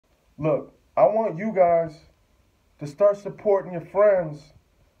Look, I want you guys to start supporting your friends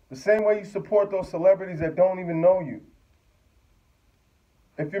the same way you support those celebrities that don't even know you.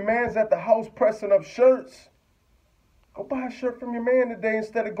 If your man's at the house pressing up shirts, go buy a shirt from your man today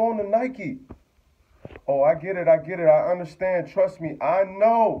instead of going to Nike. Oh, I get it, I understand. Trust me, I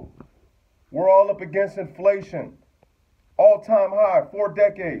know we're all up against inflation. All-time high, 4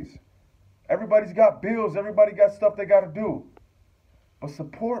 decades. Everybody's got bills, everybody got stuff they got to do. But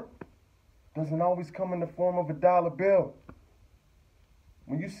support doesn't always come in the form of a dollar bill.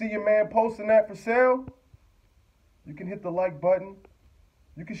 When you see your man posting that for sale, you can hit the like button.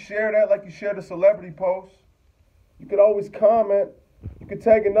 You can share that like you share the celebrity post. You could always comment. You could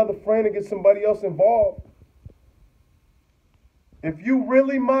tag another friend and get somebody else involved. If you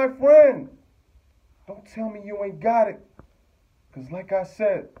really my friend, don't tell me you ain't got it. Because like I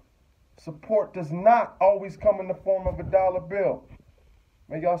said, support does not always come in the form of a dollar bill.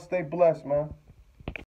 May y'all stay blessed, man.